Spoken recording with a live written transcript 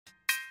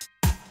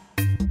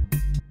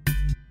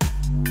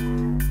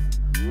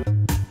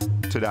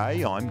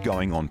Today, I'm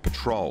going on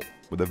patrol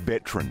with a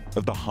veteran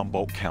of the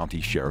Humboldt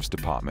County Sheriff's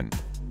Department.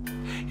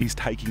 He's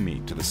taking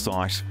me to the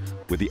site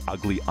where the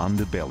ugly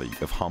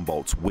underbelly of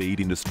Humboldt's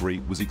weed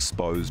industry was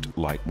exposed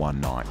late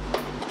one night.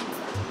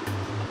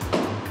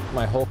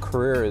 My whole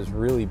career has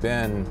really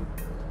been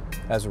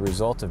as a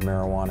result of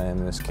marijuana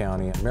in this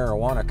county.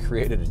 Marijuana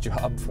created a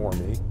job for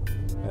me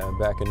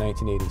back in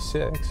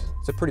 1986.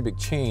 It's a pretty big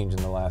change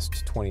in the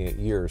last 28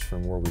 years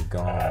from where we've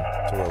gone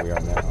to where we are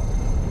now.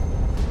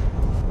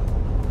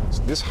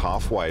 This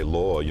halfway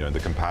law, you know, the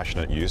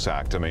Compassionate Use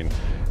Act, I mean,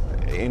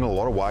 in a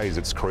lot of ways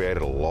it's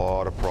created a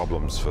lot of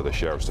problems for the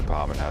Sheriff's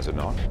Department, has it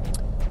not?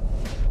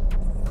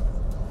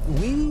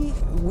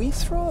 We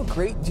throw a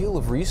great deal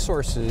of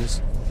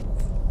resources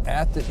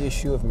at the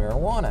issue of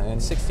marijuana,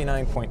 and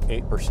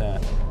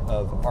 69.8%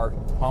 of our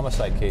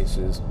homicide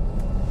cases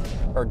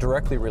are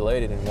directly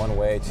related in one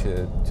way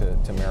to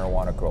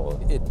marijuana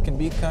growth. It can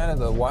be kind of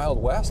the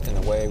Wild West in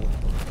a way.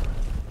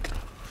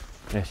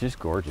 It's just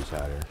gorgeous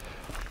out here.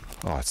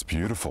 Oh, it's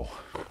beautiful.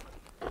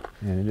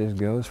 And it just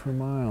goes for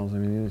miles. I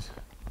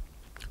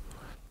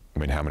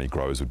mean, how many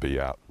grows would be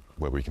out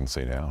where we can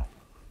see now?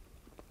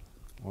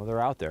 Well,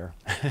 they're out there.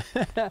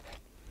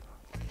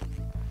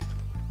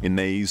 In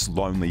these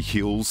lonely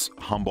hills,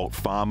 Humboldt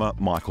farmer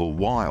Michael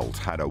Wild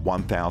had a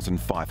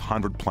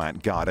 1,500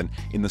 plant garden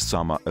in the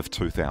summer of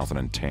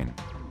 2010.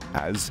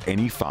 As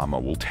any farmer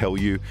will tell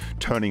you,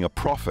 turning a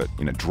profit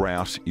in a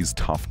drought is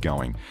tough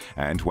going.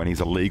 And when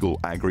his illegal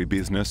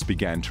agribusiness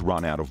began to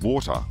run out of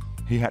water,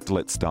 he had to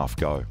let staff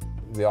go.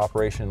 The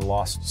operation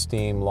lost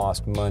steam,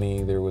 lost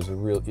money. There was a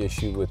real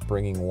issue with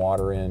bringing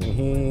water in.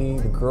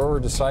 The grower,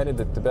 decided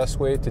that the best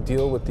way to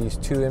deal with these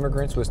two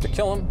immigrants was to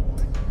kill them.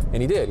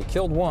 And he did. He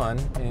killed one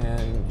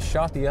and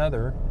shot the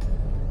other.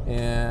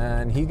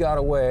 And he got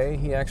away.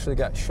 He actually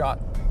got shot,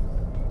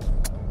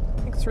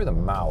 I think, through the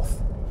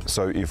mouth.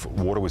 So if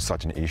water was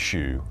such an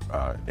issue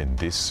in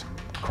this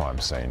crime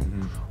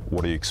scene,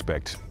 what do you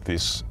expect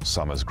this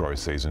summer's grow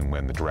season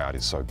when the drought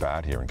is so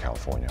bad here in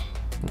California?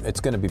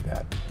 It's going to be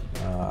bad.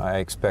 I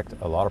expect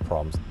a lot of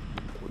problems.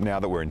 Now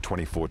that we're in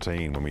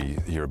 2014, when we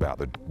hear about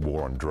the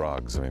war on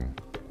drugs, I mean,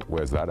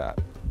 where's that at?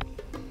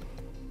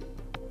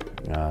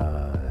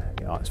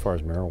 As far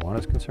as marijuana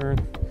is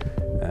concerned,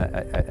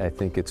 I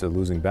think it's a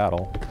losing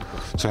battle.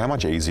 So how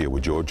much easier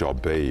would your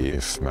job be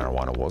if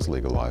marijuana was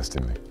legalized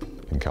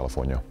in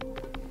California?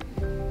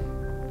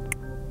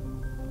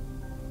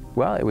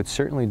 Well, it would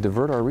certainly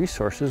divert our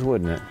resources,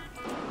 wouldn't it?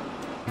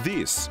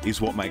 This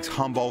is what makes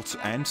Humboldt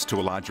and, to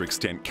a larger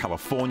extent,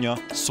 California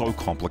so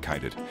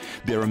complicated.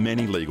 There are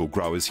many legal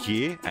growers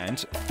here and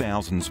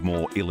thousands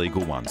more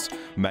illegal ones,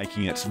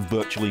 making it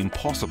virtually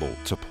impossible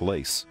to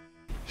police.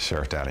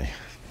 Sheriff Downey,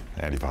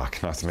 Andy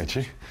Park, nice to meet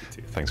you.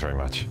 Thanks very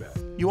much.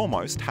 You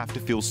almost have to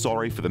feel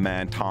sorry for the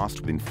man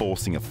tasked with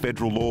enforcing a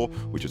federal law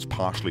which is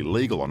partially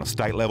legal on a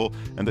state level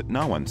and that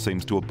no one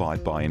seems to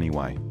abide by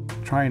anyway.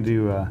 Trying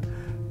to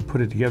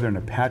put it together in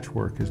a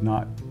patchwork has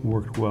not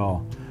worked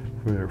well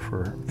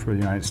for the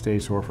United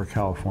States or for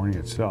California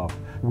itself.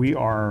 We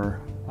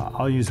are,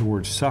 I'll use the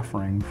word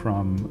suffering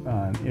from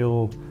an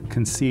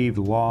ill-conceived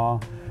law.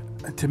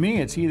 To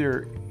me, it's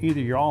either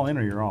you're all in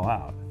or you're all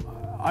out.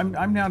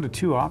 I'm down to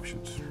two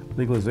options.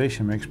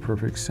 Legalization makes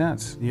perfect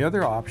sense. The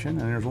other option,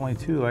 and there's only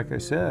two, like I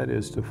said,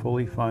 is to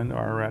fully fund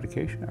our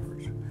eradication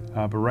efforts.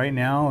 But right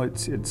now,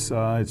 it's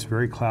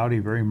very cloudy,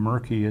 very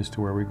murky as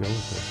to where we go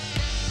with this.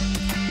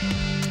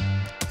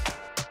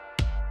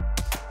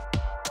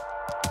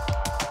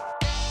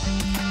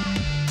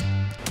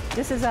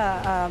 This is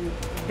a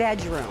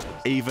bedroom.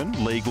 Even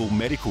legal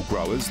medical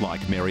growers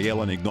like Mary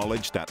Ellen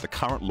acknowledge that the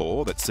current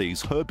law that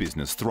sees her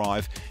business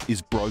thrive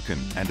is broken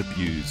and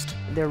abused.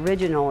 The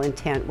original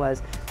intent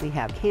was we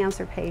have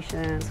cancer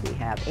patients, we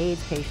have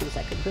AIDS patients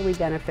that could really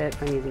benefit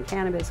from using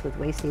cannabis with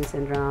wasting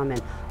syndrome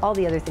and all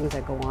the other things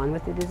that go on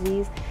with the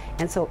disease.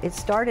 And so it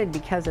started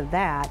because of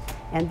that,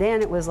 and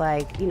then it was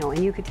like, you know,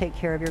 and you could take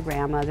care of your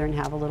grandmother and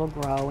have a little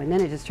grow, and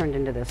then it just turned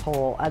into this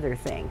whole other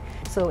thing.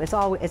 So it's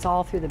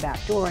all through the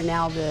back door, and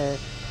now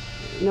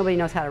nobody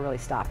knows how to really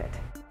stop it.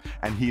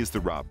 And here's the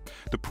rub.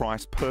 The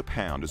price per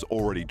pound has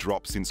already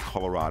dropped since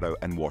Colorado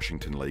and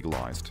Washington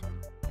legalized.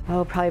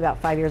 Oh, probably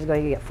about 5 years ago,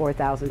 you get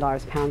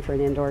 $4,000 a pound for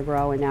an indoor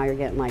grow, and now you're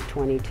getting like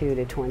 22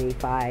 to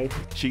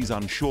 25. She's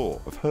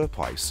unsure of her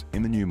place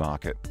in the new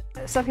market.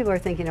 Some people are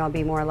thinking it'll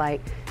be more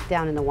like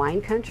down in the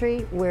wine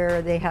country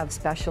where they have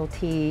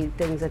specialty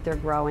things that they're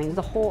growing.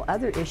 The whole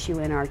other issue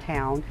in our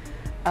town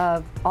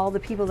of all the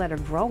people that are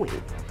growing.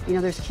 You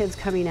know, there's kids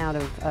coming out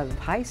of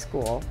high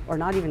school or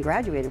not even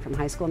graduating from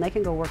high school, and they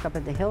can go work up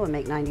at the Hill and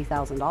make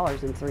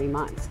 $90,000 in 3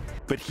 months.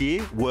 But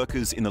here,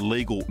 workers in the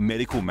legal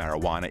medical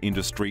marijuana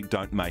industry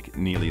don't make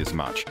nearly as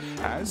much,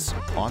 as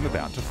I'm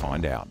about to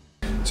find out.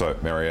 So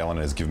Mary Ellen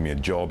has given me a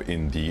job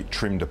in the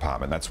trim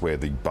department. That's where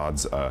the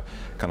buds are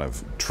kind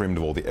of trimmed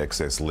of all the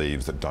excess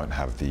leaves that don't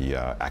have the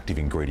active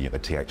ingredient, the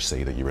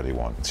THC, that you really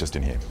want. It's just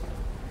in here.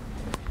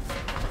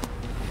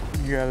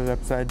 You got it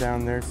upside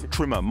down there.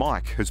 Trimmer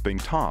Mike has been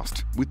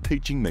tasked with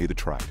teaching me the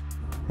trade.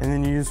 And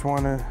then you just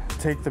want to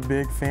take the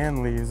big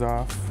fan leaves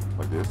off.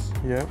 like this.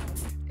 Yep.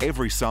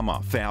 Every summer,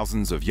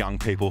 thousands of young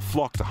people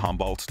flock to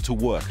Humboldt to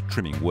work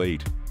trimming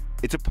weed.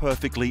 It's a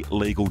perfectly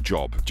legal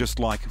job, just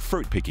like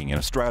fruit picking in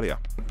Australia.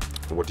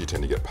 What do you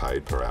tend to get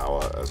paid per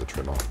hour as a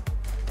trimmer?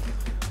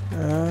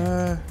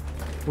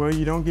 Well,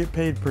 you don't get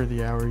paid per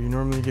the hour. You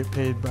normally get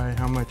paid by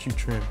how much you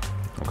trim.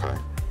 Okay.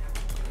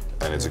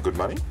 And is it good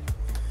money?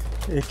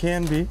 It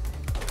can be,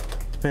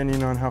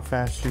 depending on how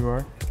fast you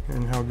are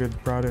and how good the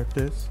product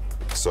is.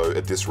 So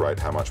at this rate,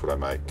 how much would I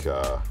make,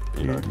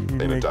 in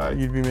a day?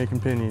 You'd be making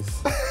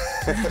pennies.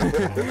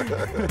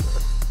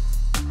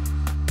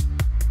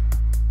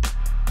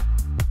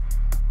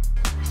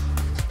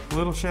 A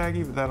little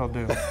shaggy, but that'll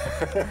do.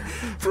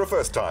 For a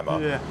first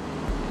timer. Yeah.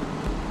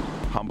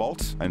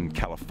 Humboldt, and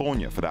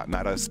California for that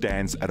matter,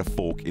 stands at a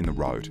fork in the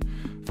road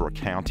for a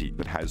county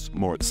that has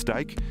more at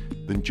stake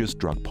than just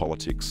drug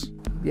politics.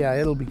 Yeah,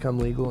 it'll become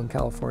legal in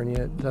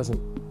California.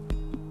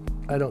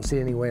 I don't see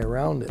any way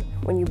around it.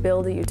 When you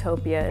build a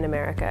utopia in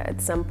America, at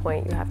some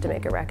point you have to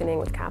make a reckoning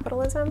with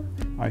capitalism.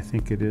 I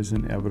think it is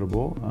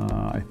inevitable.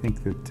 I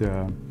think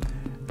that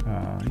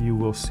you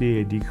will see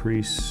a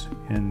decrease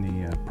in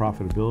the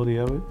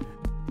profitability of it.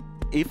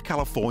 If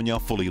California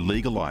fully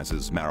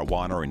legalises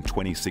marijuana in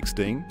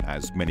 2016,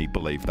 as many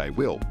believe they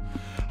will,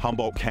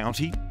 Humboldt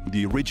County,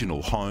 the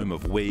original home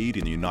of weed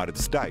in the United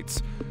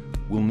States,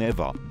 will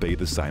never be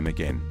the same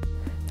again.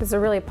 There's a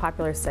really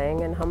popular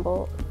saying in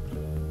Humboldt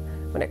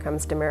when it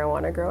comes to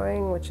marijuana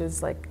growing, which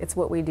is like, it's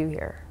what we do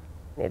here.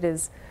 It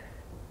is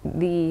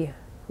the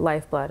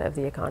lifeblood of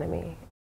the economy.